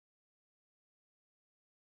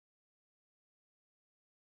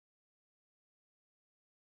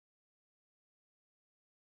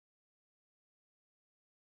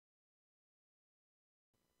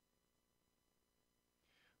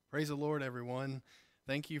Praise the Lord, everyone.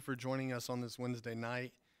 Thank you for joining us on this Wednesday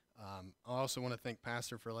night. I also want to thank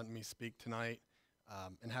Pastor for letting me speak tonight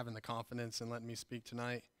and having the confidence in letting me speak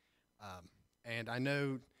tonight. And I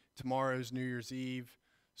know tomorrow's New Year's Eve,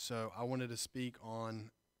 so I wanted to speak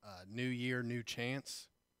on New Year, New Chance.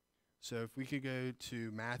 So if we could go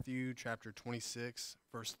to Matthew chapter 26,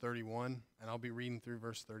 verse 31, and I'll be reading through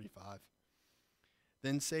verse 35.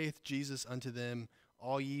 Then saith Jesus unto them,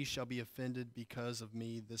 All ye shall be offended because of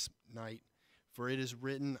me this night. For it is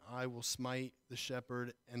written, I will smite the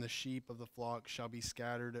shepherd, and the sheep of the flock shall be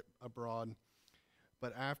scattered abroad.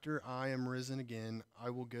 But after I am risen again, I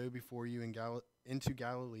will go before you into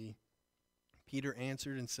Galilee. Peter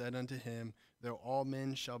answered and said unto him, Though all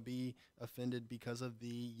men shall be offended because of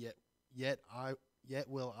thee, yet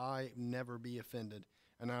will I never be offended.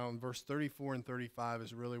 And now in verse 34 and 35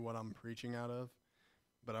 is really what I'm preaching out of,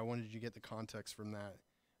 but I wanted you to get the context from that.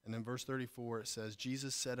 And in verse 34 it says,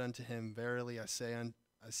 Jesus said unto him, Verily I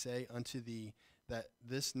say unto thee, that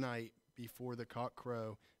this night before the cock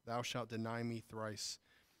crow thou shalt deny me thrice.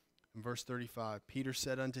 In verse 35, Peter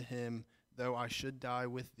said unto him, Though I should die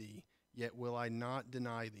with thee, yet will I not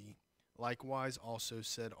deny thee. Likewise also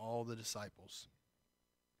said all the disciples.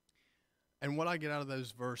 And what I get out of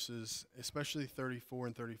those verses, especially 34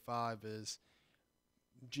 and 35, is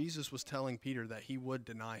Jesus was telling Peter that he would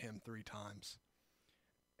deny him 3 times.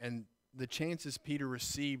 And the chances Peter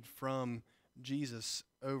received from Jesus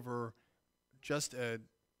over just a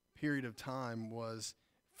period of time was,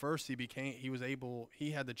 first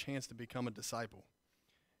he had the chance to become a disciple.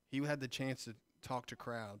 He had the chance to talk to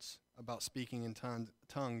crowds about speaking in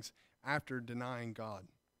tongues after denying God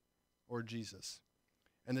or Jesus.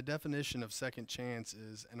 And the definition of second chance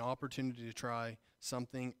is an opportunity to try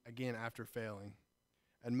something again after failing.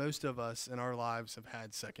 And most of us in our lives have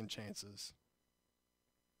had second chances.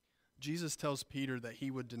 Jesus tells Peter that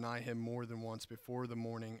he would deny him more than once before the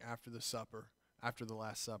morning after the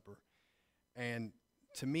Last Supper. And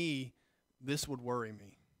to me, this would worry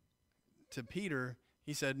me. To Peter,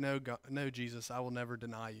 he said, No, Jesus, I will never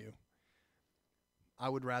deny you. I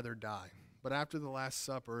would rather die. But after the Last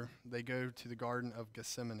Supper, they go to the Garden of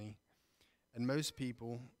Gethsemane. And most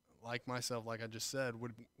people, like myself, like I just said,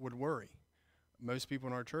 would worry. Most people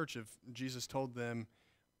in our church, if Jesus told them,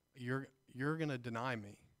 you're going to deny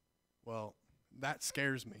me, well, that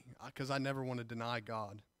scares me because I never want to deny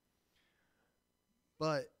God.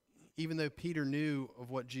 But even though Peter knew of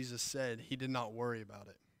what Jesus said, he did not worry about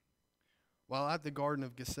it. While at the Garden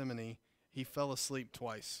of Gethsemane, he fell asleep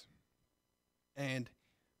twice. And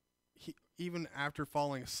even after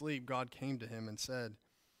falling asleep, God came to him and said,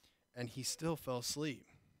 and he still fell asleep.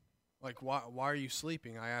 Like, why are you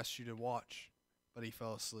sleeping? I asked you to watch. But he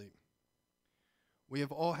fell asleep. We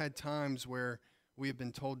have all had times where we have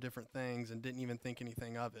been told different things and didn't even think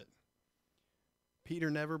anything of it.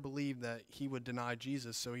 Peter never believed that he would deny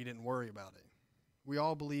Jesus, so he didn't worry about it. We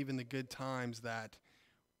all believe in the good times that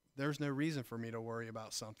there's no reason for me to worry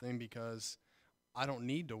about something because I don't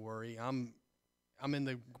need to worry. I'm in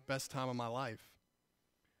the best time of my life.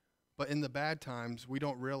 But in the bad times, we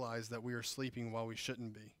don't realize that we are sleeping while we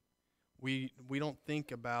shouldn't be. We don't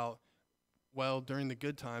think about, well, during the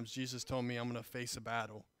good times, Jesus told me I'm going to face a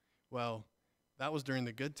battle. Well, that was during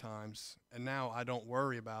the good times, and now I don't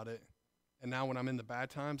worry about it. And now when I'm in the bad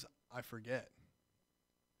times, I forget.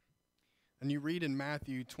 And you read in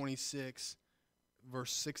Matthew 26,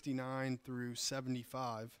 verse 69 through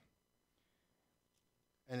 75,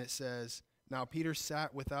 and it says, Now Peter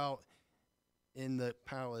sat without in the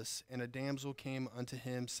palace, and a damsel came unto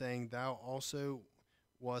him, saying, Thou also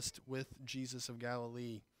wast with Jesus of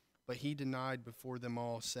Galilee. But he denied before them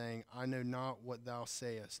all, saying, I know not what thou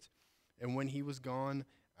sayest. And when he was gone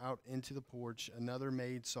out into the porch, another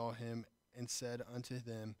maid saw him, and said unto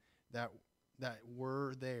them that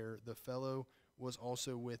were there, The fellow was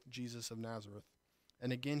also with Jesus of Nazareth.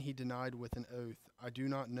 And again he denied with an oath, I do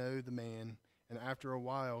not know the man. And after a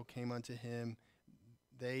while came unto him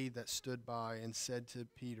they that stood by, and said to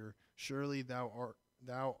Peter, Surely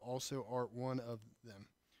thou also art one of them,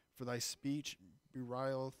 for thy speech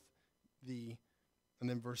beguileth thee. And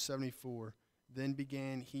then verse 74, Then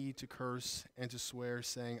began he to curse and to swear,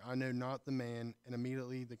 saying, I know not the man. And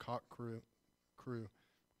immediately the cock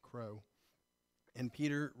crow. And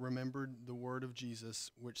Peter remembered the word of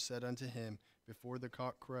Jesus, which said unto him, Before the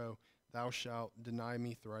cock crow, thou shalt deny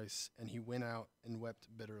me thrice. And he went out and wept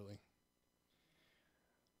bitterly.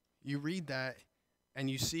 You read that, and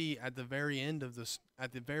you see at the very end of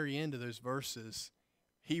those verses,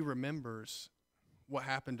 he remembers what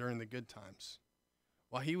happened during the good times.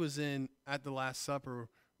 While he was at the Last Supper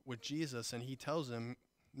with Jesus, and he tells him,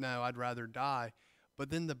 no, I'd rather die. But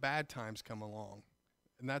then the bad times come along,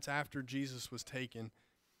 and that's after Jesus was taken.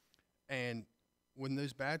 And when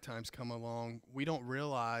those bad times come along, we don't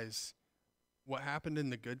realize what happened in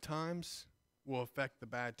the good times will affect the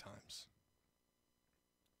bad times.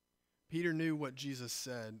 Peter knew what Jesus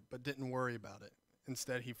said, but didn't worry about it.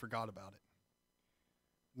 Instead, he forgot about it.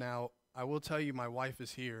 Now, I will tell you my wife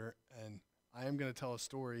is here, and I am going to tell a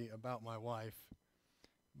story about my wife.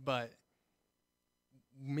 But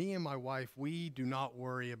me and my wife, we do not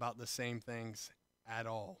worry about the same things at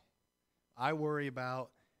all. I worry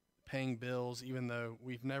about paying bills, even though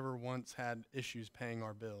we've never once had issues paying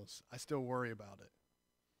our bills. I still worry about it.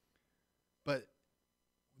 But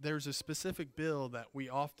there's a specific bill that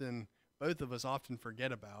both of us often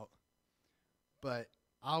forget about, but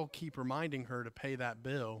I'll keep reminding her to pay that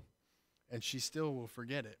bill, and she still will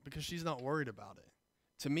forget it because she's not worried about it.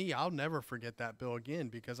 To me, I'll never forget that bill again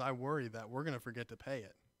because I worry that we're going to forget to pay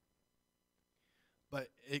it. But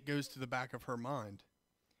it goes to the back of her mind.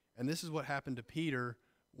 And this is what happened to Peter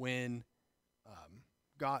when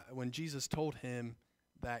Jesus told him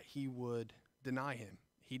that he would deny him.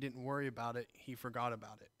 He didn't worry about it. He forgot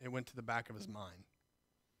about it. It went to the back of his mind.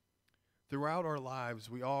 Throughout our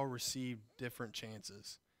lives, we all receive different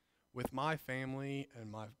chances. With my family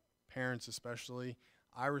and my parents especially,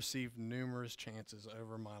 I received numerous chances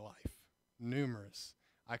over my life. Numerous.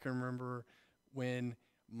 I can remember when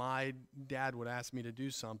my dad would ask me to do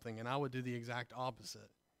something, and I would do the exact opposite.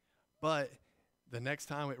 But the next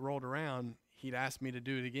time it rolled around, he'd ask me to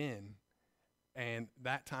do it again. And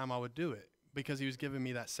that time I would do it because he was giving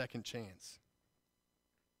me that second chance.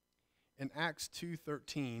 In Acts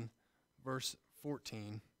 2:13, verse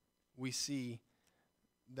 14, we see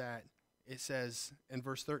that it says in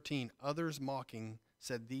verse 13, others mocking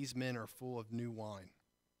said, these men are full of new wine.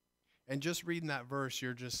 And just reading that verse,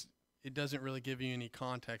 it doesn't really give you any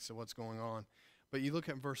context of what's going on. But you look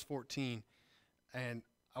at verse 14, and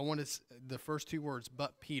the first two words,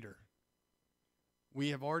 but Peter.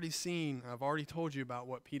 I've already told you about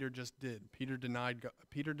what Peter just did. Peter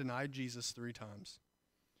denied Jesus 3 times.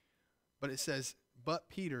 But it says, but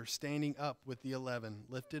Peter, standing up with the 11,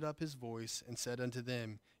 lifted up his voice and said unto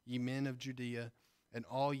them, ye men of Judea, and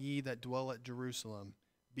all ye that dwell at Jerusalem,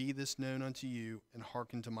 be this known unto you, and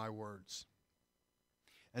hearken to my words.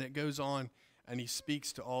 And it goes on, and he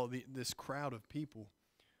speaks to this crowd of people.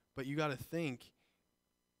 But you got to think,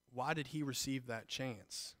 why did he receive that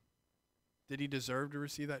chance? Did he deserve to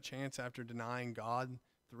receive that chance after denying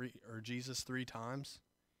Jesus 3 times?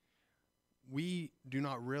 We do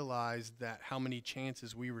not realize that how many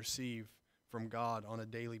chances we receive from God on a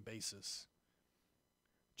daily basis.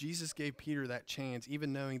 Jesus gave Peter that chance,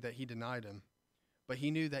 even knowing that he denied him. But he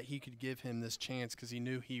knew that he could give him this chance because he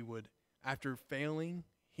knew he would. After failing,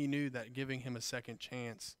 he knew that giving him a second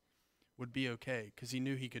chance would be okay because he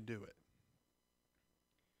knew he could do it.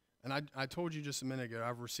 And I told you just a minute ago,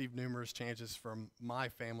 I've received numerous chances from my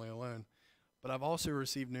family alone, but I've also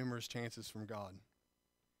received numerous chances from God.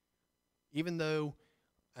 Even though,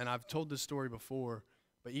 and I've told this story before,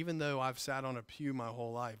 but even though I've sat on a pew my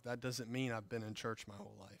whole life, that doesn't mean I've been in church my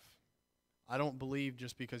whole life. I don't believe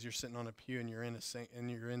just because you're sitting on a pew and you're in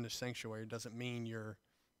the sanctuary doesn't mean you're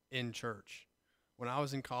in church. When I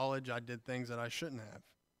was in college, I did things that I shouldn't have.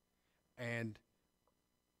 And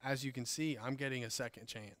as you can see, I'm getting a second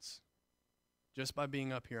chance. Just by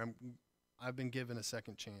being up here, I've been given a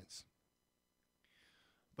second chance.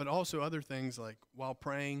 But also other things like while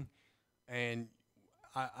praying, and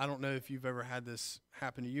I don't know if you've ever had this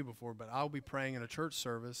happen to you before, but I'll be praying in a church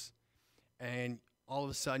service, and all of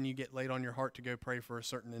a sudden you get laid on your heart to go pray for a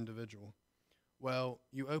certain individual. Well,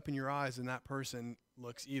 you open your eyes, and that person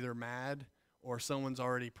looks either mad or someone's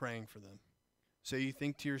already praying for them. So you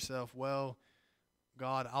think to yourself, well,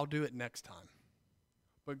 God, I'll do it next time.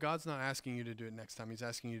 But God's not asking you to do it next time. He's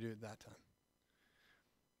asking you to do it that time.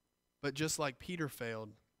 But just like Peter failed,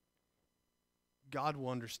 God will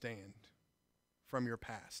understand from your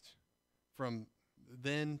past, from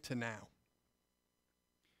then to now.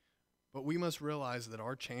 But we must realize that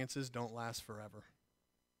our chances don't last forever.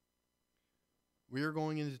 We are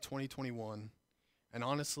going into 2021, and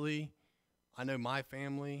honestly, I know my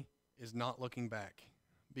family is not looking back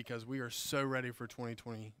because we are so ready for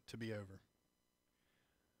 2020 to be over.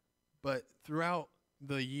 But throughout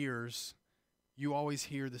the years, you always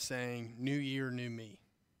hear the saying, new year, new me.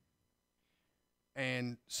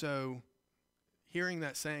 And so hearing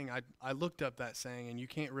that saying, I looked up that saying, and you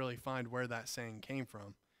can't really find where that saying came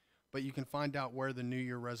from, but you can find out where the New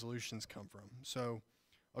Year resolutions come from. So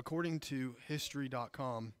according to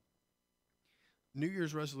history.com, New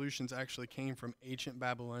Year's resolutions actually came from ancient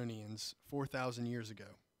Babylonians 4,000 years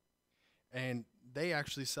ago. And they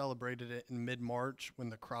actually celebrated it in mid-March when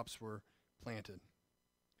the crops were planted.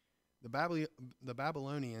 The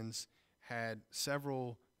Babylonians had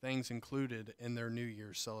several things included in their New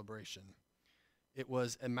Year's celebration. It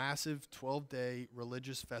was a massive 12-day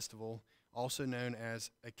religious festival, also known as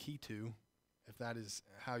Akitu, if that is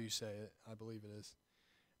how you say it. I believe it is.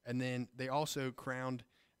 And then they also crowned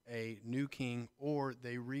a new king, or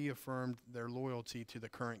they reaffirmed their loyalty to the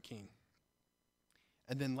current king.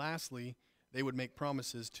 And then lastly, they would make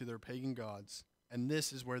promises to their pagan gods. And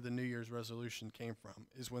this is where the New Year's resolution came from,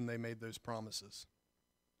 is when they made those promises.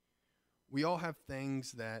 We all have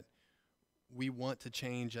things that we want to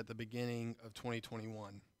change at the beginning of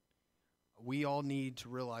 2021. We all need to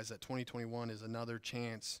realize that 2021 is another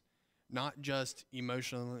chance, not just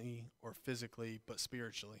emotionally or physically, but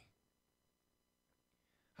spiritually.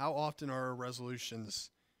 How often are our resolutions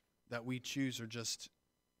that we choose are just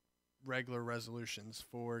regular resolutions?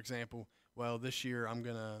 For example, well, this year I'm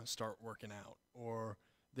going to start working out, or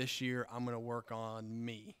this year I'm going to work on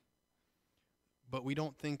me. But we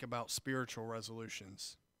don't think about spiritual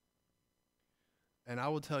resolutions. And I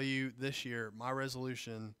will tell you this year, my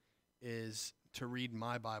resolution is to read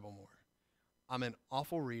my Bible more. I'm an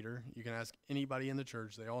awful reader. You can ask anybody in the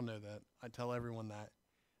church. They all know that. I tell everyone that.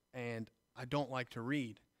 And I don't like to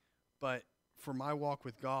read. But for my walk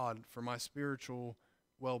with God, for my spiritual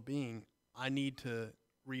well-being, I need to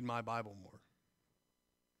read my Bible more.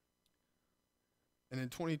 And in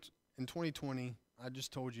 2020, I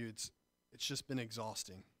just told you it's just been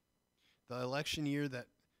exhausting. The election year that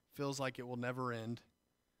feels like it will never end.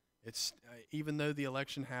 It's even though the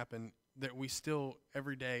election happened, that we still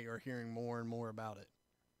every day are hearing more and more about it.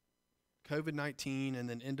 COVID-19 and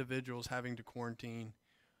then individuals having to quarantine.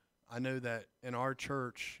 I know that in our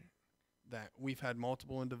church that we've had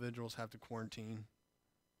multiple individuals have to quarantine.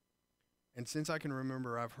 And since I can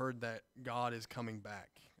remember, I've heard that God is coming back.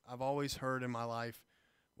 I've always heard in my life,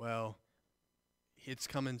 well, it's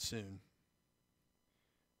coming soon.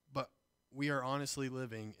 But we are honestly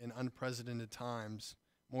living in unprecedented times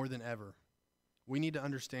more than ever. We need to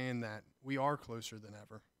understand that we are closer than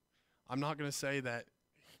ever. I'm not going to say that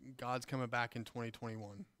God's coming back in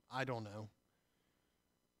 2021. I don't know.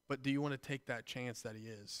 But do you want to take that chance that he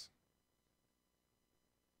is?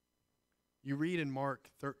 You read in Mark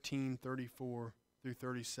 13:34 through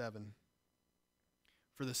 37.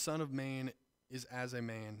 For the Son of Man is as a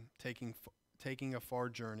man taking a far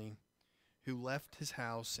journey, who left his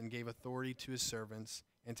house and gave authority to his servants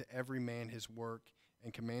and to every man his work,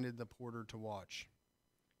 and commanded the porter to watch.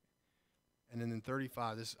 And then in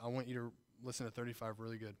 35, I want you to listen to 35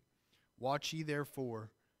 really good. Watch ye therefore,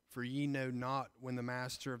 for ye know not when the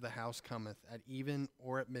master of the house cometh, at even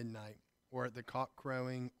or at midnight, or at the cock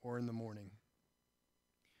crowing, or in the morning.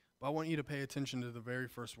 But I want you to pay attention to the very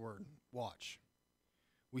first word, watch.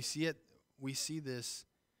 We see this,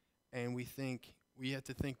 and we have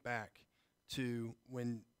to think back to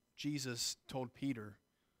when Jesus told Peter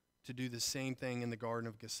to do the same thing in the Garden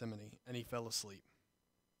of Gethsemane, and he fell asleep.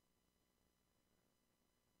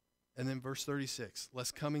 And then verse 36,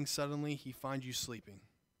 lest coming suddenly he find you sleeping.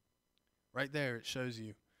 Right there it shows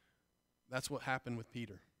you that's what happened with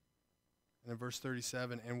Peter. And in verse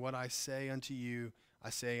 37, and what I say unto you, I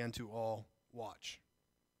say unto all, watch.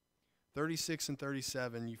 36 and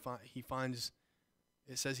 37,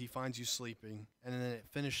 it says he finds you sleeping, and then it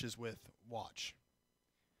finishes with watch.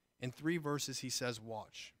 In 3 verses he says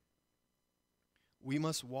watch. We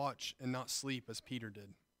must watch and not sleep as Peter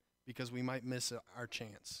did, because we might miss our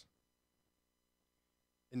chance.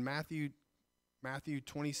 In Matthew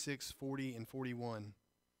 26:40 and 41,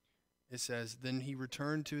 it says, then he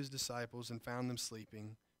returned to his disciples and found them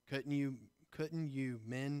sleeping. Couldn't you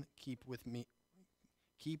men keep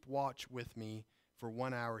watch with me for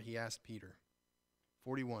 1 hour, he asked Peter.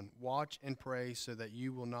 41, watch and pray so that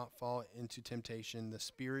you will not fall into temptation. The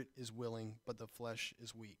spirit is willing, but the flesh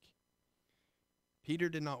is weak. Peter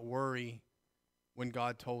did not worry when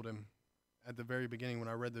God told him at the very beginning when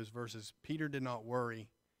I read those verses. Peter did not worry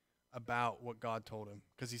about what God told him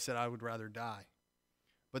because he said, I would rather die.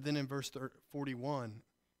 But then in verse 41,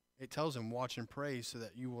 it tells him, watch and pray so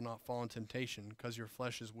that you will not fall in temptation because your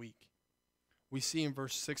flesh is weak. We see in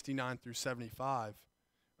verse 69 through 75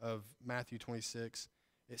 of Matthew 26,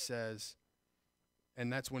 it says,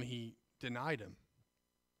 and that's when he denied him.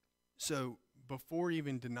 So before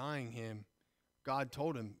even denying him, God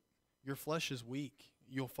told him, your flesh is weak.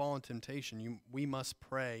 You'll fall in temptation. We must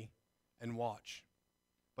pray and watch.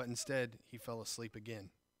 But instead, he fell asleep again.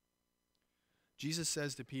 Jesus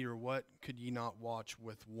says to Peter, what could ye not watch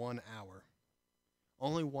with 1 hour?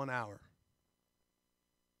 Only 1 hour.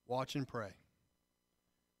 Watch and pray.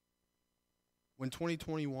 When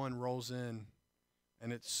 2021 rolls in,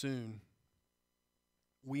 and it's soon,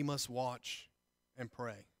 we must watch and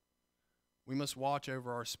pray. We must watch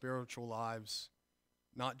over our spiritual lives,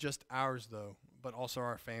 not just ours, though, but also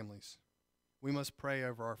our families. We must pray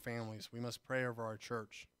over our families. We must pray over our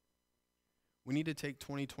church. We need to take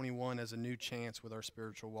 2021 as a new chance with our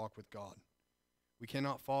spiritual walk with God. We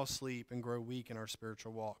cannot fall asleep and grow weak in our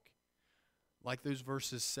spiritual walk. Like those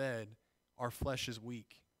verses said, our flesh is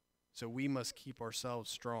weak, so we must keep ourselves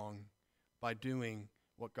strong by doing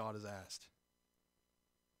what God has asked.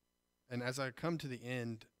 And as I come to the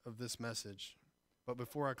end of this message, but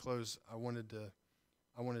before I close, I wanted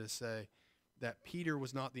to say that Peter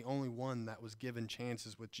was not the only one that was given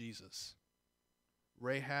chances with Jesus.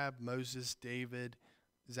 Rahab, Moses, David,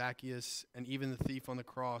 Zacchaeus, and even the thief on the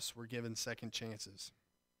cross were given second chances.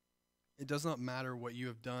 It does not matter what you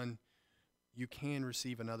have done, you can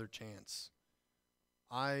receive another chance.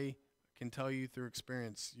 I can tell you through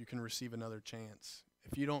experience, you can receive another chance.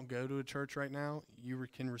 If you don't go to a church right now, you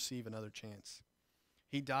can receive another chance.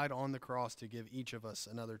 He died on the cross to give each of us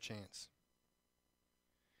another chance.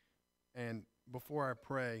 And before I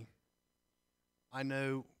pray, I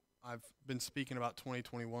know I've been speaking about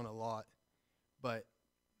 2021 a lot, but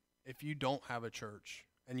if you don't have a church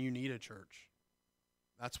and you need a church,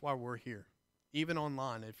 that's why we're here. Even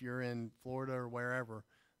online, if you're in Florida or wherever,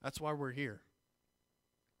 that's why we're here.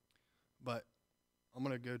 But I'm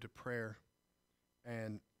going to go to prayer.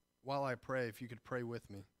 And while I pray, if you could pray with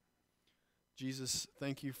me. Jesus,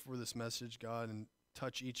 thank you for this message, God, and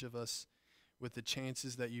touch each of us with the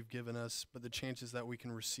chances that you've given us, but the chances that we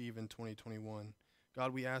can receive in 2021.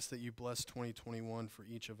 God, we ask that you bless 2021 for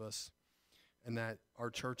each of us and that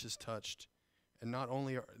our church is touched. And not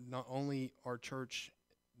only our church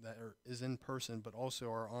that is in person, but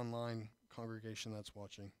also our online congregation that's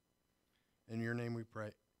watching. In your name we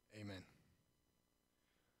pray, amen.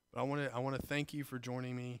 But I want to thank you for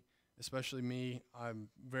joining me, especially me. I'm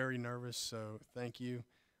very nervous, so thank you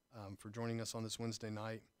for joining us on this Wednesday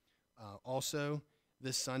night. Also,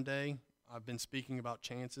 this Sunday, I've been speaking about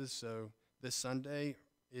chances, so this Sunday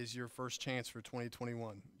is your first chance for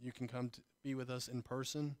 2021. You can come to be with us in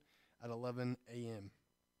person at 11 a.m.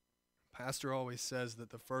 Pastor always says that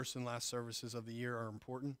the first and last services of the year are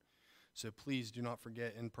important, so please do not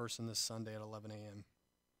forget in person this Sunday at 11 a.m.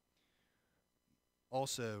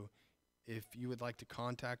 Also, if you would like to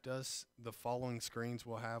contact us, the following screens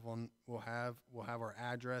will have our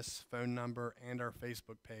address, phone number, and our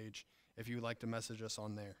Facebook page if you would like to message us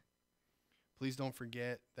on there. Please don't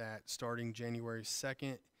forget that starting January 2nd,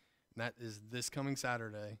 and that is this coming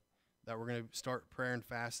Saturday, that we're going to start prayer and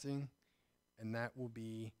fasting, and that will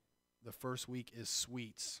be the first week is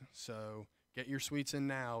sweets. So get your sweets in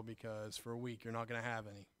now because for a week you're not going to have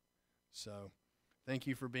any. So thank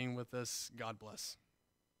you for being with us. God bless.